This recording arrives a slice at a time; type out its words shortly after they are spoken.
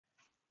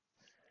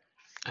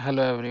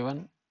Hello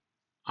everyone,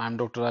 I am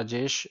Dr.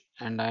 Rajesh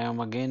and I am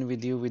again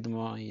with you with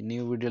my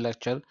new video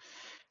lecture.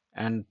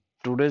 And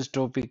today's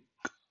topic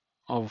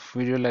of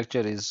video lecture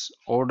is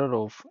order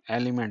of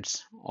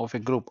elements of a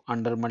group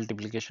under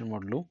multiplication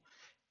modulo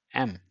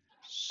M.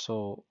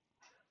 So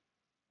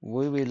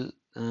we will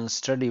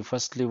study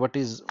firstly what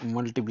is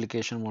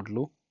multiplication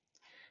modulo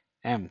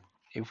M.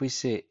 If we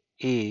say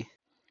A,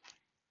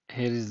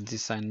 here is the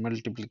sign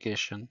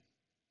multiplication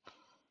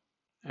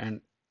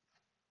and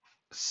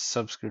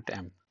subscript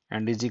M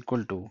and is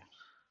equal to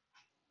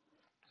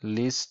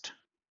list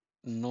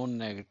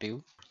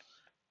non-negative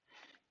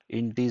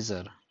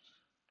integer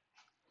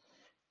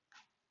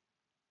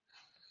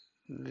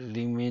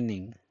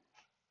remaining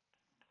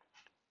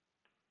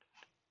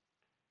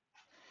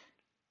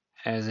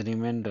as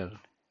remainder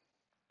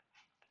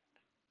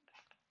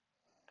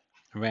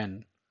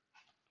when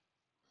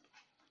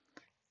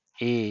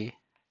a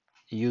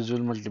usual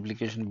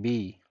multiplication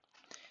b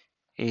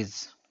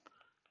is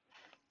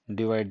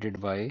divided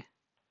by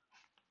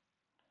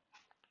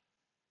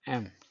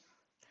m.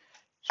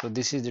 So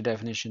this is the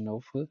definition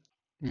of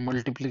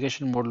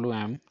multiplication modulo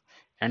m.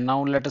 And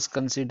now let us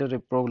consider a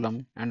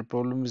problem, and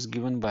problem is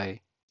given by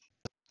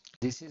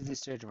this is the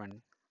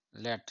statement: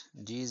 let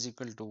g is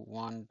equal to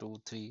 1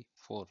 2 3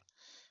 4.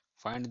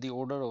 Find the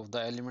order of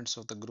the elements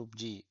of the group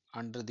G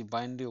under the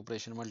binary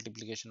operation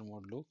multiplication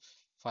modulo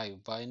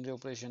 5. Binary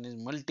operation is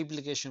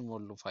multiplication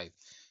modulo 5.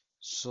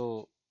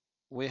 So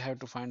we have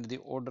to find the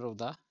order of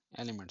the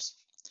elements.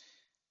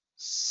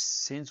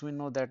 Since we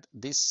know that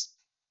this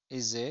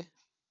is a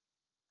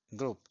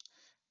group,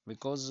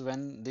 because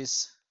when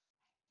this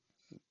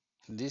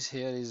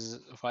here is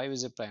 5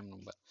 is a prime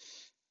number,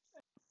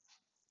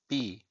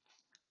 P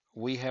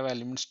we have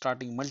elements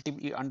starting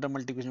under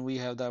multiplication we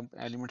have the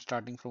element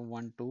starting from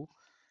 1 to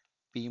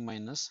P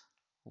minus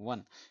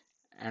 1,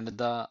 and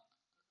the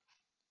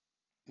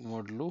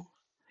modulo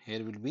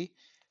here will be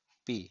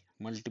P,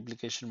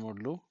 multiplication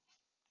modulo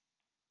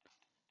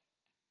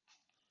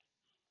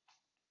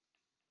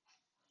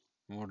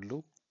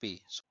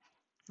P. So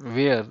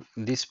where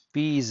this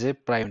P is a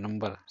prime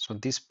number, so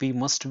this P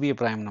must be a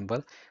prime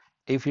number.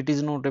 If it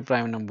is not a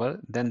prime number,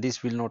 then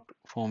this will not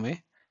form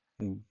a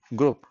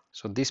group.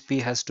 So this P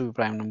has to be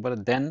prime number,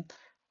 then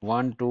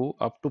 1 to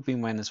up to P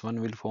minus 1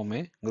 will form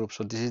a group.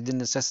 So this is the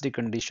necessary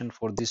condition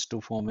for this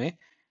to form a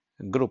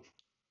group.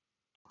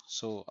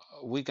 So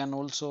we can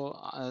also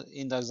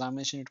in the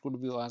examination it could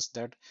be asked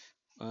that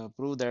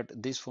prove that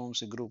this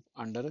forms a group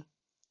under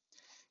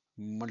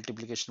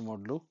multiplication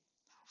modulo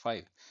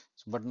 5.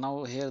 But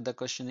now here the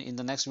question in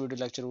the next video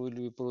lecture we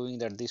will be proving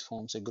that this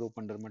forms a group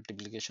under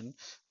multiplication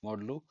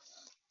modulo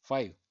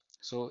 5.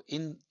 So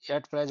in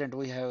at present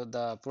we have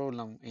the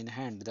problem in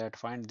hand that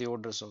find the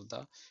orders of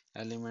the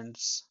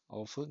elements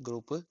of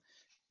group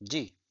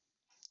G.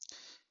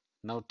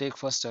 Now take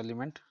first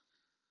element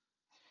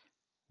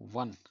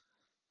 1.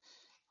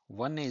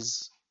 1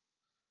 is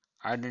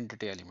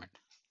identity element,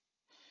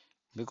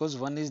 because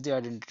 1 is the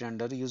identity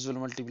under usual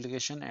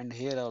multiplication, and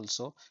here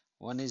also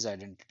 1 is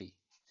identity.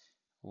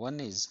 1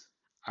 is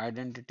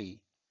identity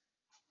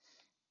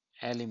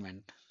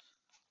element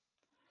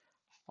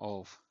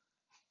of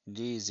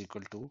G is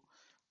equal to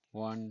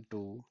 1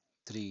 2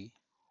 3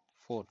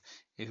 4.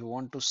 If you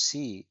want to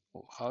see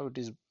how it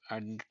is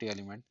identity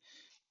element,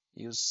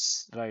 you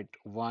write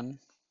 1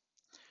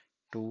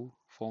 2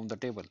 form the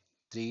table,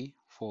 3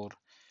 4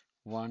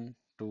 1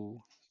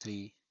 2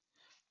 3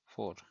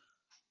 4.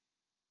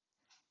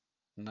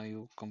 Now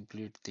you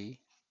complete the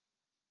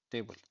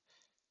table,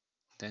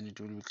 then it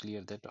will be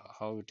clear that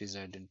how it is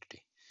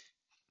identity.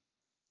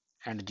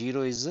 And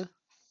 0 is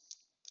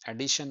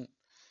addition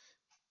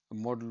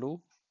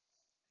modulo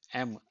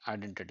M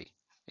identity.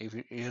 If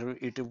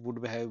it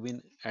would have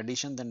been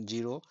addition, then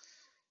 0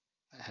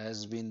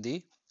 has been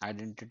the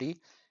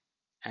identity,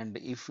 and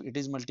if it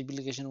is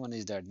multiplication, 1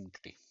 is the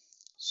identity.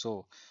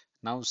 So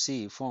now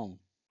see form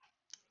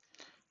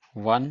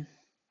 1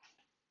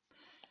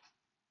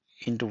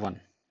 into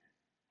 1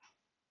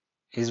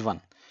 is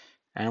 1,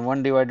 and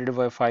 1 divided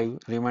by 5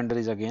 remainder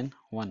is again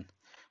 1.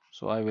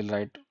 So I will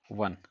write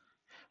 1.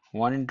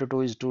 1 into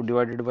 2 is 2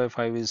 divided by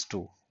 5 is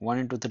 2. 1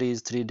 into 3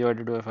 is 3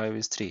 divided by 5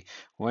 is 3.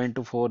 1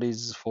 into 4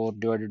 is 4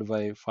 divided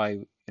by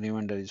 5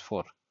 remainder is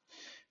 4.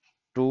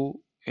 2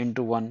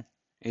 into 1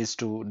 is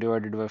 2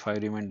 divided by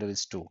 5 remainder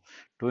is 2.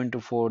 2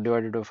 into 4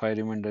 divided by 5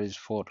 remainder is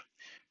 4.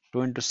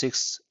 2 into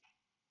 6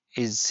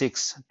 is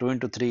 6. 2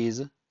 into 3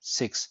 is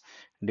 6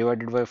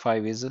 divided by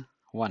 5 is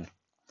 1.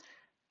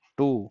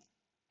 2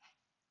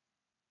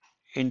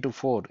 into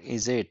 4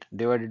 is 8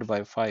 divided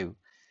by 5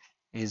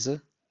 is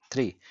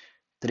 3.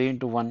 3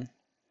 into 1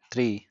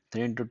 3.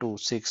 3 into 2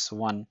 6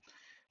 1.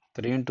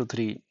 3 into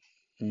 3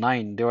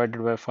 9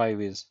 divided by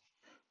 5 is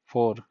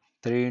 4.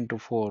 3 into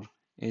 4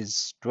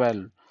 is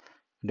 12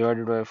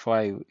 divided by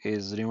 5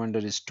 is remainder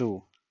is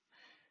 2.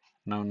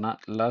 Now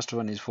last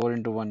one is 4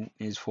 into 1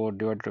 is 4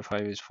 divided by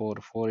 5 is 4.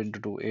 4 into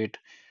 2 8,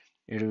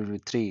 it will be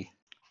 3.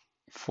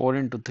 4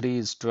 into 3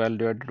 is 12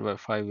 divided by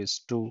 5 is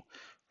 2.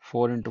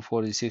 4 into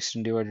 4 is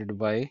 16 divided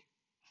by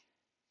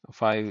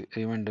 5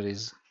 remainder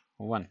is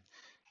 1.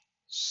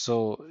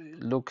 So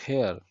look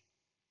here,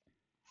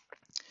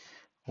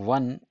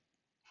 1,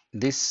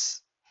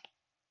 this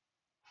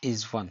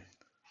is 1.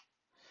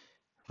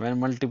 When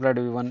multiplied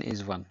by 1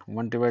 is 1,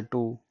 multiplied by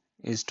 2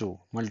 is 2,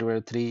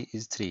 multiplied by 3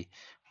 is 3,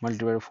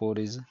 multiplied by 4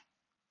 is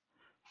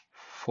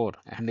 4,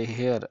 and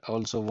here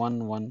also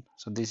 1 1,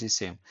 so this is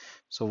same.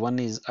 So 1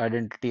 is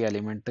identity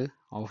element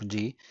of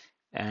G,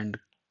 and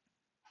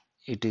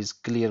it is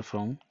clear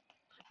from,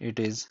 it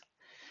is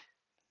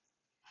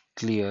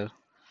clear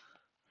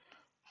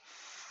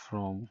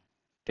from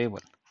table.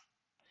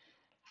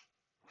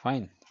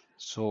 Fine.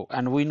 So,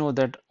 and we know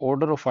that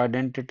order of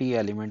identity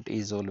element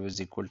is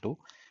always equal to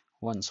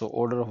 1. So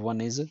order of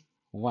 1 is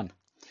 1.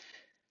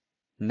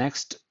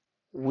 Next,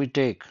 we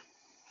take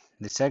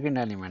the second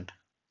element,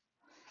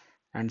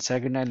 and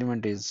second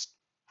element is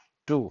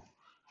 2.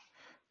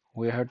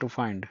 We have to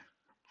find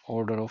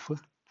order of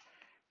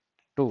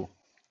 2.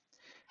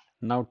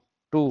 Now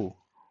 2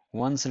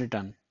 once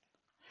written,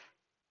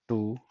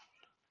 2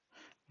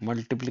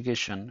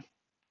 multiplication,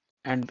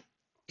 and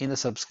in the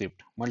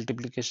subscript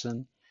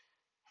multiplication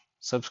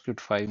subscript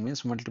 5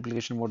 means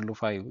multiplication modulo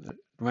 5.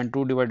 When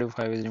 2 divided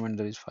by 5 is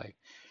remainder is 5.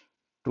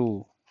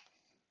 2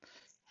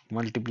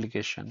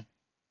 multiplication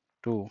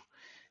 2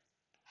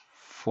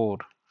 4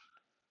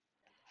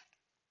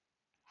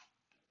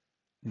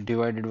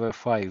 divided by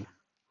 5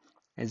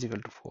 is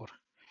equal to 4.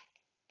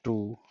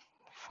 2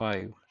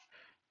 5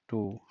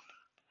 2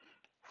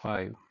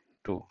 5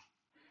 2.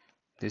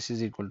 This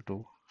is equal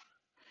to,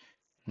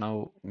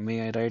 now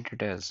may I write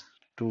it as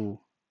 2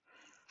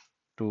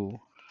 2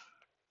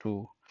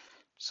 2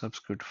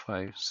 subscript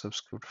 5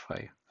 subscript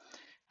 5.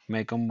 May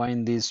I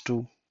combine these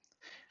two?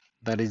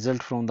 The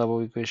result from the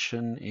above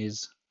equation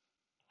is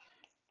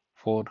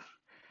 4.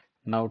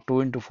 Now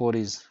 2 into 4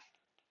 is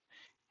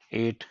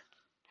 8,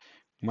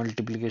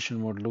 multiplication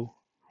modulo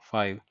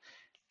 5,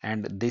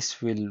 and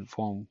this will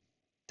form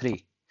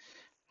 3.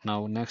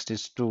 Now next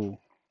is 2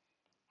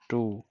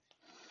 2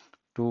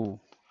 2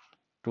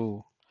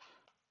 2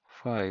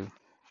 5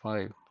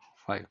 5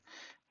 5.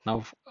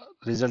 Now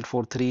result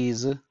for 3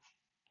 is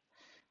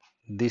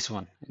this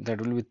one, that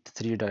will be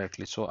 3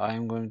 directly. So I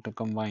am going to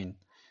combine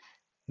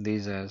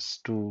these as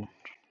 2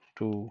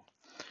 2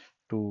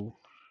 2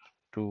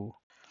 2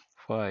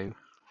 5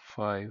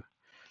 5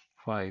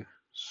 5.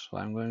 So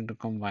I'm going to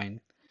combine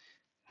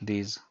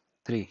these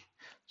 3.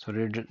 So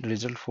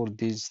result for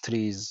these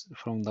 3 is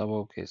from the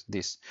above case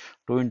this.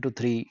 2 into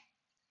 3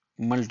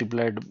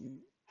 multiplied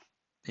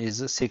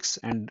is 6,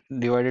 and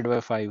divided by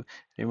 5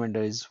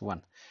 remainder is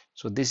 1.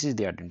 So this is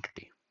the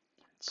identity.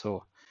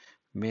 So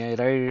may I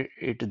write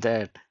it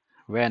that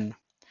when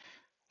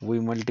we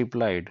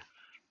multiplied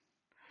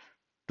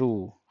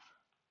 2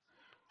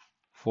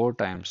 4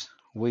 times,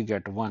 we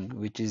get 1,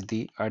 which is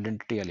the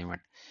identity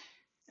element,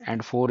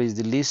 and 4 is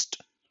the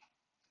least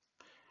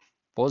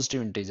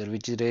positive integer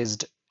which is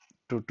raised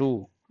to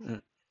 2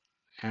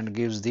 and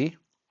gives the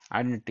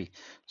identity.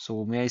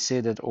 So may I say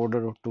that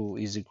order of 2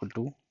 is equal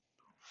to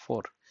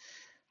 4.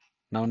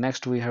 Now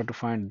next we have to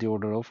find the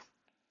order of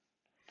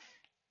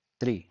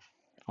 3.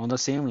 On the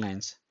same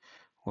lines,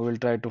 we will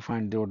try to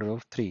find the order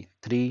of 3.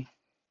 3,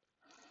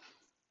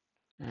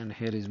 and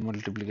here is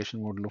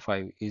multiplication modulo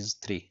 5 is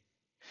 3.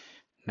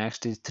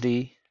 Next is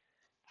 3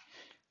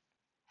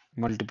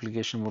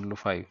 multiplication modulo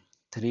 5.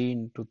 3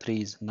 into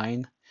 3 is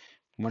 9,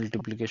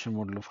 multiplication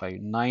modulo 5.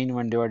 9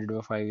 when divided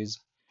by 5 is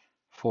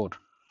 4.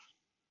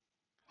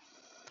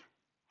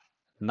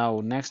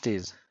 Now next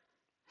is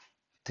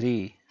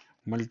 3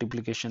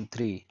 multiplication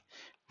 3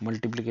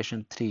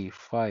 multiplication 3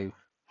 5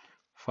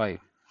 5.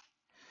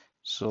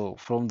 So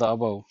from the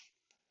above,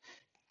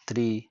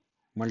 3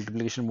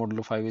 multiplication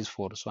modulo 5 is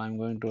 4. So I'm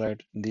going to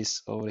write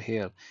this over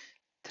here,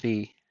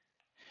 3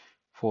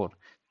 4.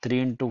 3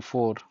 into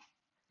 4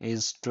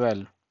 is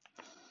 12,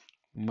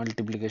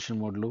 multiplication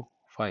modulo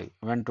 5.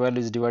 When 12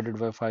 is divided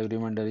by 5,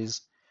 remainder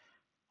is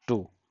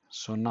 2.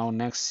 So now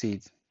next see,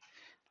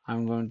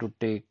 I'm going to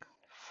take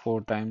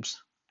 4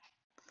 times.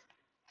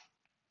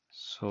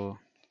 So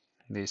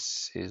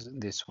this is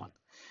this one,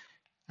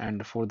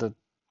 and for the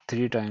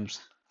 3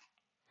 times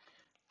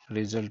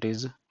result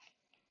is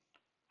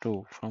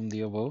 2 from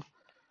the above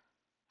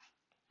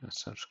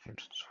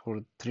subscript. For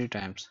 3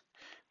 times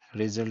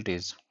result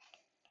is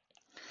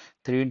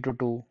 3 into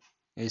 2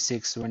 is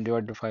 6, when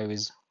divided by 5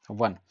 is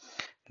 1.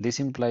 This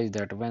implies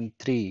that when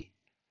 3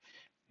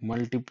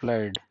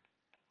 multiplied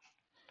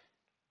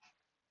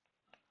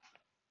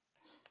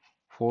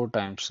 4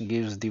 times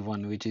gives the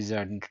 1, which is the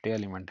identity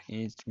element.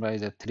 It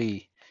implies that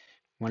 3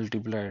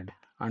 multiplied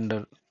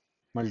under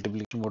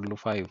multiplication modulo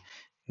 5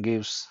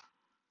 gives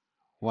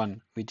 1,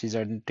 which is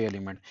identity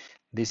element.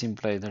 This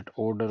implies that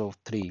order of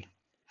 3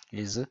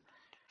 is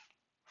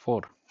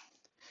 4.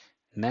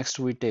 Next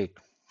we take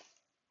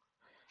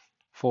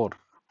 4,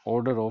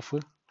 order of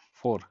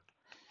 4.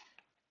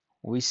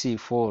 We see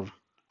 4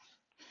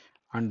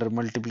 under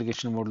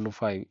multiplication modulo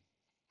 5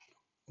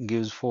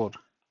 gives 4.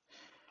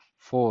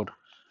 4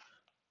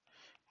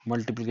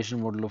 multiplication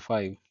modulo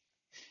 5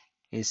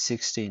 is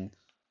 16,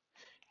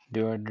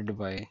 divided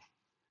by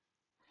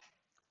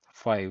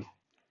 5,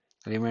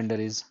 remainder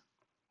is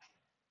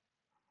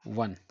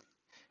 1.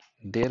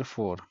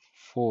 Therefore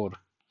 4,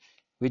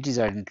 which is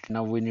identity,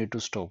 now we need to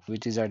stop,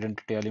 which is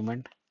identity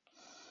element.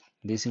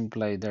 This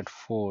implies that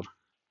 4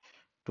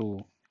 2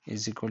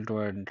 is equal to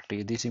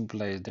identity. This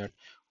implies that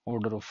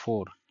order of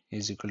 4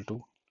 is equal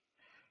to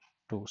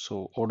 2.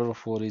 So order of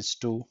 4 is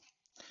 2,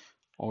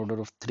 order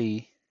of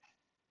 3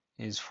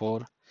 is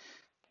 4.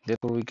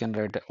 Therefore we can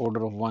write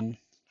order of 1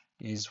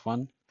 is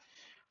 1,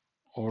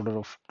 order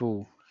of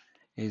 2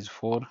 is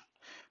 4,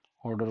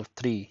 order of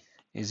 3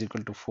 is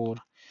equal to 4,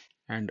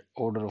 and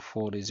order of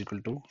 4 is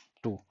equal to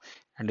 2.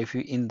 And if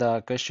you, in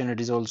the question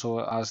it is also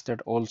asked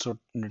that also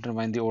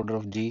determine the order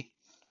of G.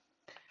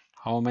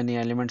 How many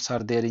elements are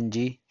there in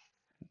G?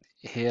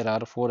 Here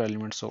are 4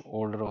 elements, so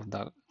order of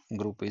the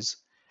group is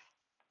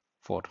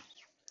 4.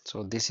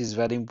 So this is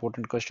very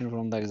important question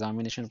from the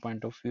examination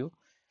point of view.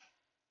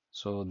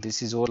 So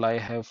this is all I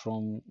have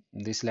from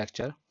this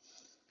lecture,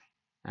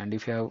 and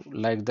if you have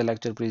liked the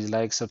lecture, please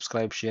like,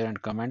 subscribe, share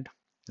and comment.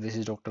 This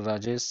is Dr.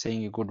 Rajesh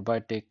saying you goodbye,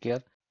 take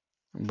care,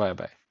 bye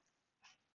bye.